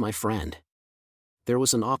 He was my friend. There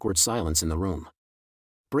was an awkward silence in the room.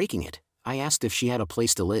 Breaking it, I asked if she had a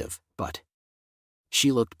place to live, but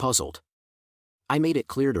she looked puzzled. I made it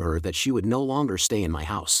clear to her that she would no longer stay in my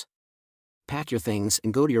house. "Pack your things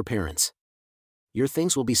and go to your parents. Your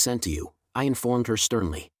things will be sent to you," I informed her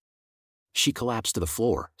sternly. She collapsed to the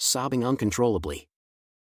floor, sobbing uncontrollably.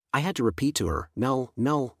 I had to repeat to her, "No,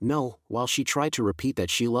 no, no," while she tried to repeat that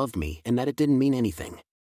she loved me and that it didn't mean anything.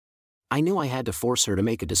 I knew I had to force her to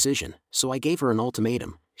make a decision, so I gave her an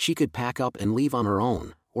ultimatum: she could pack up and leave on her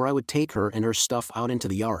own, or I would take her and her stuff out into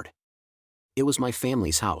the yard. It was my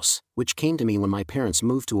family's house, which came to me when my parents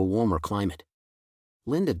moved to a warmer climate.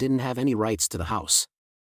 Linda didn't have any rights to the house.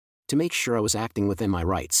 To make sure I was acting within my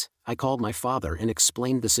rights, I called my father and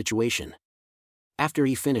explained the situation. After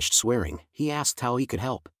he finished swearing, he asked how he could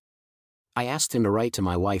help. I asked him to write to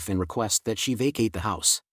my wife and request that she vacate the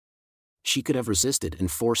house. She could have resisted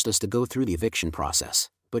and forced us to go through the eviction process,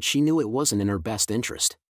 but she knew it wasn't in her best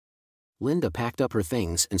interest. Linda packed up her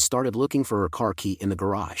things and started looking for her car key in the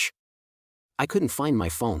garage. I couldn't find my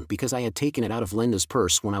phone because I had taken it out of Linda's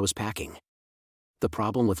purse when I was packing. The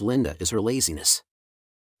problem with Linda is her laziness.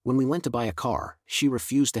 When we went to buy a car, she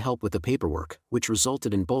refused to help with the paperwork, which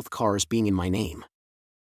resulted in both cars being in my name.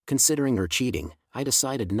 Considering her cheating, I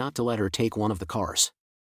decided not to let her take one of the cars.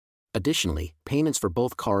 Additionally, payments for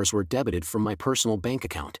both cars were debited from my personal bank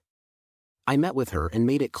account. I met with her and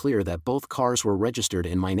made it clear that both cars were registered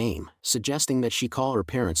in my name, suggesting that she call her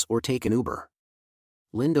parents or take an Uber.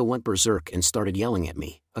 Linda went berserk and started yelling at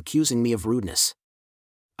me, accusing me of rudeness.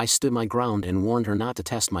 I stood my ground and warned her not to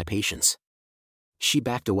test my patience. She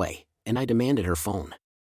backed away, and I demanded her phone.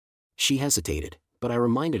 She hesitated, but I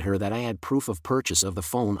reminded her that I had proof of purchase of the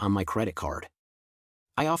phone on my credit card.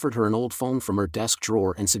 I offered her an old phone from her desk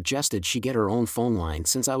drawer and suggested she get her own phone line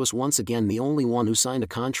since I was once again the only one who signed a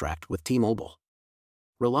contract with T-Mobile.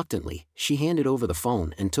 Reluctantly, she handed over the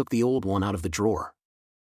phone and took the old one out of the drawer.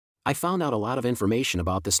 I found out a lot of information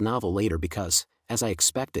about this novel later because, as I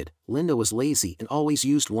expected, Linda was lazy and always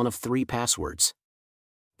used one of 3 passwords.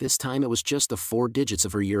 This time it was just the 4 digits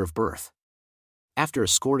of her year of birth. After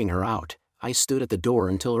escorting her out, I stood at the door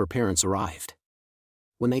until her parents arrived.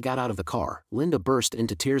 When they got out of the car, Linda burst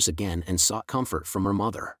into tears again and sought comfort from her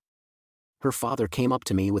mother. Her father came up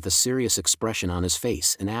to me with a serious expression on his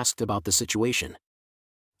face and asked about the situation.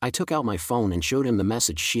 I took out my phone and showed him the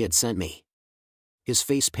message she had sent me. His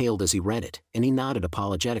face paled as he read it, and he nodded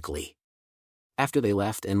apologetically. After they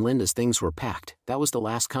left and Linda's things were packed, that was the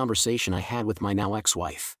last conversation I had with my now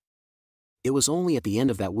ex-wife. It was only at the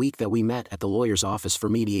end of that week that we met at the lawyer's office for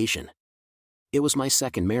mediation. It was my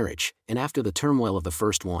second marriage, and after the turmoil of the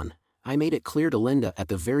first one, I made it clear to Linda at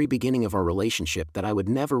the very beginning of our relationship that I would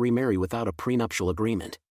never remarry without a prenuptial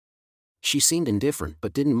agreement. She seemed indifferent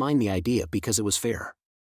but didn't mind the idea because it was fair.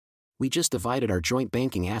 We just divided our joint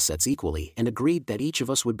banking assets equally and agreed that each of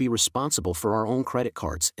us would be responsible for our own credit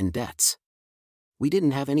cards and debts. We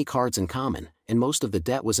didn't have any cards in common, and most of the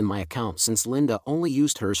debt was in my account since Linda only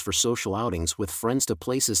used hers for social outings with friends to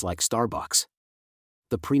places like Starbucks.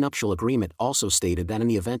 The prenuptial agreement also stated that in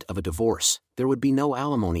the event of a divorce, there would be no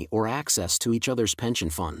alimony or access to each other's pension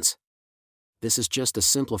funds. This is just a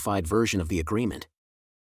simplified version of the agreement.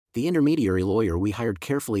 The intermediary lawyer we hired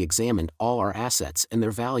carefully examined all our assets and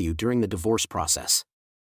their value during the divorce process.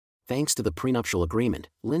 Thanks to the prenuptial agreement,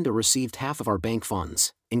 Linda received half of our bank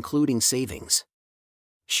funds, including savings.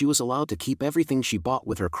 She was allowed to keep everything she bought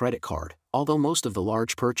with her credit card, although most of the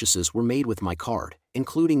large purchases were made with my card,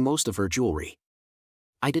 including most of her jewelry.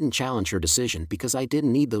 I didn't challenge her decision because I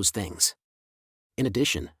didn't need those things. In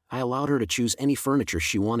addition, I allowed her to choose any furniture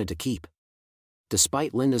she wanted to keep.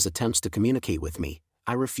 Despite Linda's attempts to communicate with me,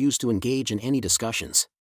 I refused to engage in any discussions.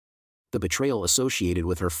 The betrayal associated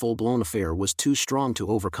with her full-blown affair was too strong to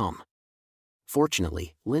overcome.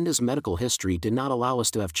 Fortunately, Linda's medical history did not allow us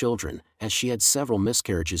to have children, as she had several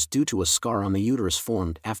miscarriages due to a scar on the uterus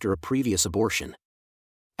formed after a previous abortion.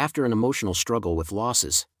 After an emotional struggle with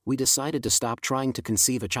losses, we decided to stop trying to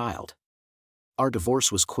conceive a child. Our divorce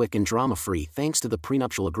was quick and drama-free thanks to the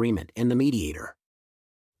prenuptial agreement and the mediator.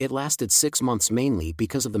 It lasted 6 months mainly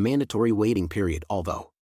because of the mandatory waiting period.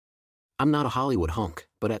 Although I'm not a Hollywood hunk,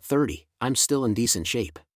 but at 30, I'm still in decent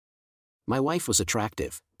shape. My wife was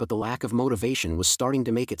attractive, but the lack of motivation was starting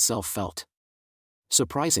to make itself felt.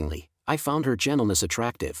 Surprisingly, I found her gentleness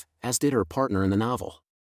attractive, as did her partner in the novel.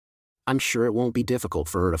 I'm sure it won't be difficult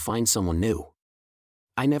for her to find someone new.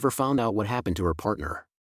 I never found out what happened to her partner.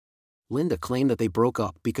 Linda claimed that they broke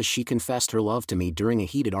up because she confessed her love to me during a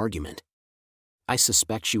heated argument. I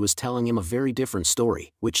suspect she was telling him a very different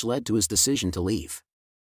story, which led to his decision to leave.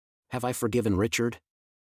 Have I forgiven Richard?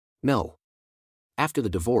 No. After the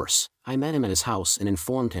divorce, I met him at his house and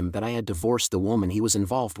informed him that I had divorced the woman he was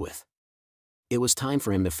involved with. It was time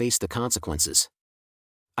for him to face the consequences.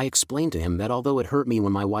 I explained to him that although it hurt me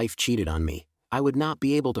when my wife cheated on me, I would not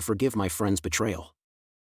be able to forgive my friend's betrayal.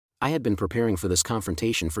 I had been preparing for this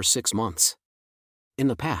confrontation for 6 months. In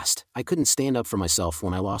the past, I couldn't stand up for myself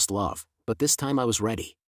when I lost love, but this time I was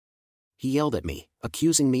ready. He yelled at me,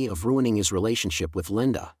 accusing me of ruining his relationship with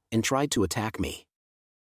Linda, and tried to attack me.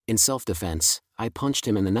 In self-defense, I punched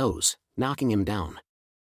him in the nose, knocking him down.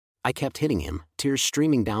 I kept hitting him, tears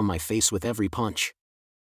streaming down my face with every punch.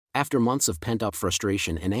 After months of pent-up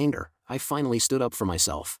frustration and anger, I finally stood up for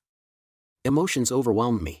myself. Emotions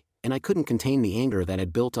overwhelmed me, and I couldn't contain the anger that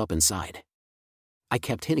had built up inside. I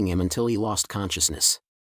kept hitting him until he lost consciousness.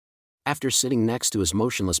 After sitting next to his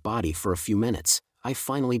motionless body for a few minutes, I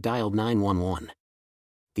finally dialed 911.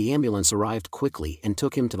 The ambulance arrived quickly and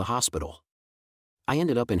took him to the hospital. I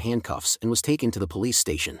ended up in handcuffs and was taken to the police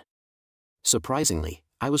station. Surprisingly,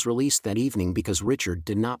 I was released that evening because Richard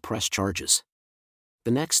did not press charges.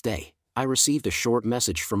 The next day, I received a short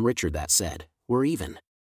message from Richard that said, "We're even."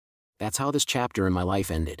 That's how this chapter in my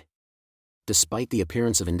life ended. Despite the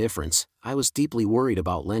appearance of indifference, I was deeply worried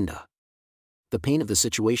about Linda. The pain of the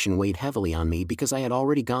situation weighed heavily on me because I had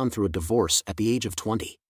already gone through a divorce at the age of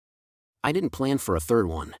 20. I didn't plan for a third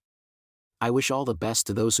one. I wish all the best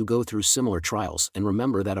to those who go through similar trials and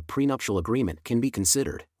remember that a prenuptial agreement can be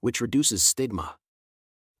considered, which reduces stigma.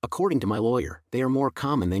 According to my lawyer, they are more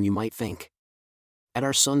common than you might think. At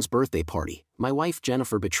our son's birthday party, my wife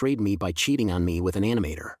Jennifer betrayed me by cheating on me with an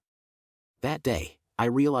animator. That day, I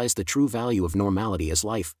realized the true value of normality as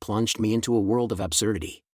life plunged me into a world of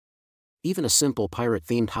absurdity. Even a simple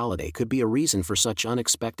pirate-themed holiday could be a reason for such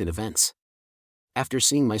unexpected events. After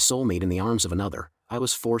seeing my soulmate in the arms of another, I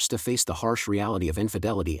was forced to face the harsh reality of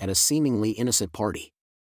infidelity at a seemingly innocent party.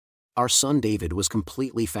 Our son David was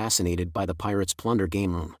completely fascinated by the Pirates' Plunder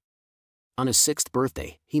game room. On his 6th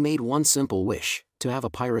birthday, he made one simple wish, to have a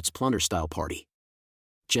Pirates' Plunder-style party.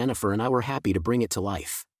 Jennifer and I were happy to bring it to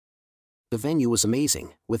life. The venue was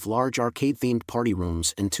amazing, with large arcade-themed party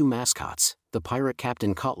rooms and 2 mascots, the pirate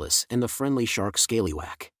Captain Cutlass and the friendly shark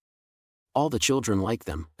Scallywag. All the children liked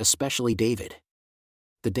them, especially David.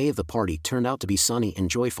 The day of the party turned out to be sunny and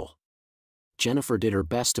joyful. Jennifer did her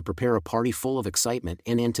best to prepare a party full of excitement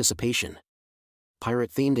and anticipation.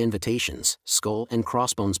 Pirate-themed invitations, skull and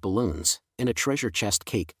crossbones balloons, and a treasure chest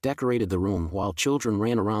cake decorated the room while children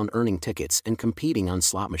ran around earning tickets and competing on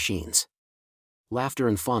slot machines. Laughter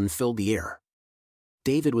and fun filled the air.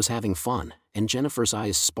 David was having fun, and Jennifer's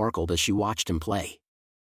eyes sparkled as she watched him play.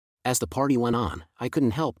 As the party went on, I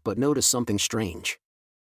couldn't help but notice something strange.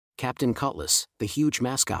 Captain Cutlass, the huge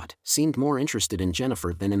mascot, seemed more interested in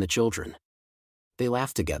Jennifer than in the children. They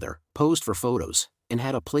laughed together, posed for photos, and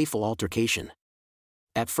had a playful altercation.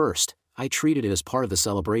 At first, I treated it as part of the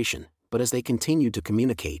celebration, but as they continued to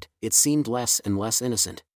communicate, it seemed less and less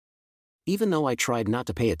innocent. Even though I tried not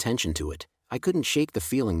to pay attention to it, I couldn't shake the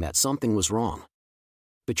feeling that something was wrong.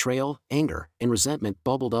 Betrayal, anger, and resentment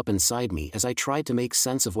bubbled up inside me as I tried to make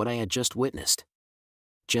sense of what I had just witnessed.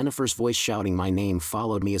 Jennifer's voice shouting my name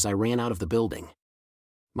followed me as I ran out of the building.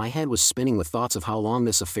 My head was spinning with thoughts of how long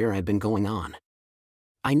this affair had been going on.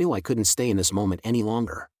 I knew I couldn't stay in this moment any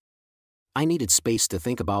longer. I needed space to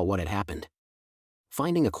think about what had happened.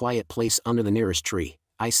 Finding a quiet place under the nearest tree,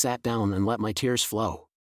 I sat down and let my tears flow.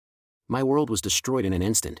 My world was destroyed in an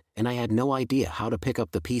instant, and I had no idea how to pick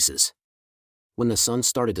up the pieces. When the sun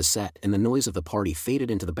started to set and the noise of the party faded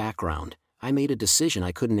into the background, I made a decision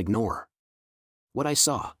I couldn't ignore. What I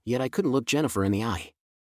saw, yet I couldn't look Jennifer in the eye.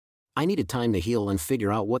 I needed time to heal and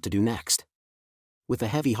figure out what to do next. With a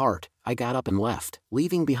heavy heart, I got up and left,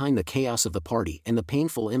 leaving behind the chaos of the party and the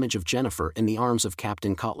painful image of Jennifer in the arms of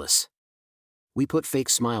Captain Cutlass. We put fake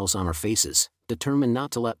smiles on our faces, determined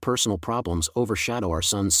not to let personal problems overshadow our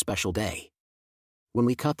son's special day. When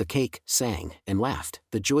we cut the cake, sang, and laughed,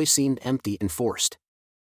 the joy seemed empty and forced.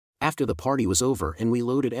 After the party was over and we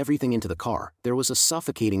loaded everything into the car, there was a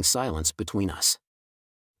suffocating silence between us.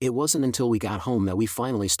 It wasn't until we got home that we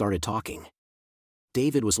finally started talking.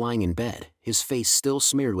 David was lying in bed, his face still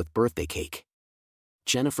smeared with birthday cake.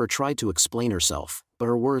 Jennifer tried to explain herself, but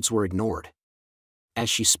her words were ignored. As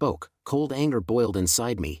she spoke, cold anger boiled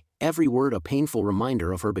inside me, every word a painful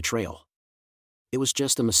reminder of her betrayal. "It was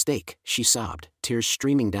just a mistake," she sobbed, tears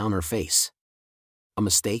streaming down her face. "A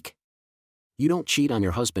mistake? You don't cheat on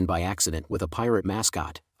your husband by accident with a pirate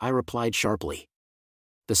mascot," I replied sharply.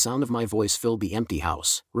 The sound of my voice filled the empty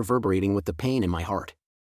house, reverberating with the pain in my heart.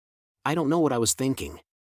 "I don't know what I was thinking."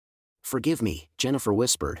 "Forgive me," Jennifer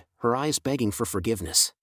whispered, her eyes begging for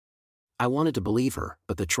forgiveness. I wanted to believe her,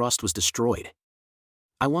 but the trust was destroyed.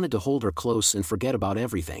 I wanted to hold her close and forget about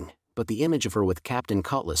everything, but the image of her with Captain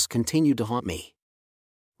Cutlass continued to haunt me.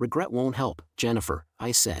 "Regret won't help, Jennifer,"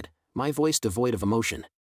 I said, my voice devoid of emotion.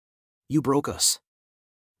 "You broke us.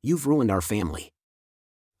 You've ruined our family."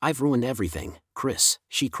 "I've ruined everything, Chris,"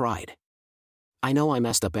 she cried. "I know I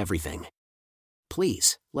messed up everything.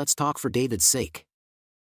 Please, let's talk for David's sake."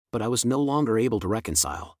 But I was no longer able to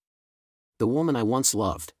reconcile. The woman I once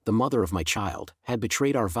loved, the mother of my child, had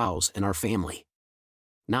betrayed our vows and our family.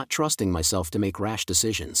 Not trusting myself to make rash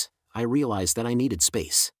decisions, I realized that I needed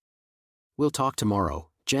space. "We'll talk tomorrow,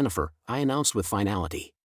 Jennifer," I announced with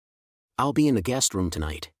finality. "I'll be in the guest room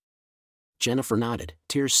tonight." Jennifer nodded,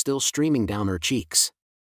 tears still streaming down her cheeks.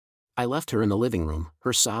 I left her in the living room,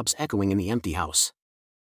 her sobs echoing in the empty house.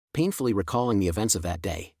 Painfully recalling the events of that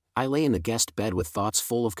day, I lay in the guest bed with thoughts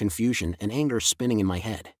full of confusion and anger spinning in my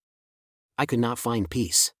head. I could not find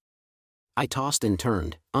peace. I tossed and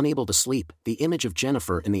turned, unable to sleep, the image of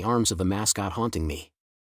Jennifer in the arms of the mascot haunting me.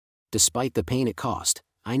 Despite the pain it caused,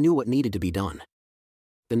 I knew what needed to be done.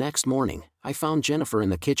 The next morning, I found Jennifer in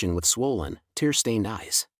the kitchen with swollen, tear-stained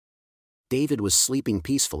eyes. David was sleeping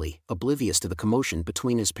peacefully, oblivious to the commotion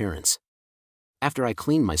between his parents. After I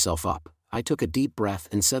cleaned myself up, I took a deep breath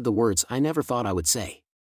and said the words I never thought I would say.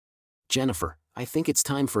 "Jennifer, I think it's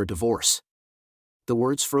time for a divorce." The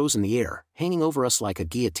words froze in the air, hanging over us like a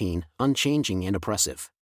guillotine, unchanging and oppressive.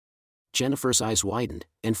 Jennifer's eyes widened,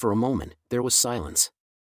 and for a moment, there was silence.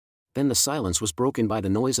 Then the silence was broken by the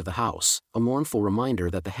noise of the house, a mournful reminder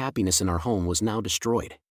that the happiness in our home was now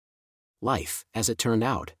destroyed. Life, as it turned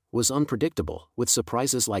out, was unpredictable, with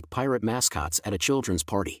surprises like pirate mascots at a children's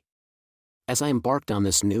party. As I embarked on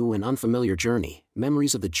this new and unfamiliar journey,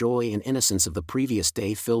 memories of the joy and innocence of the previous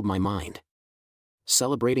day filled my mind.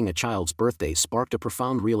 Celebrating a child's birthday sparked a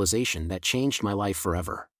profound realization that changed my life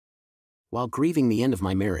forever. While grieving the end of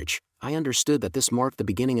my marriage, I understood that this marked the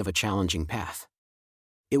beginning of a challenging path.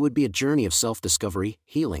 It would be a journey of self-discovery,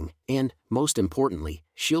 healing, and, most importantly,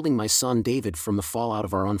 shielding my son David from the fallout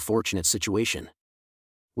of our unfortunate situation.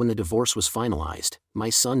 When the divorce was finalized, my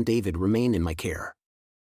son David remained in my care.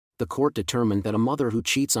 The court determined that a mother who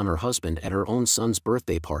cheats on her husband at her own son's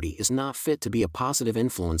birthday party is not fit to be a positive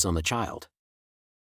influence on the child.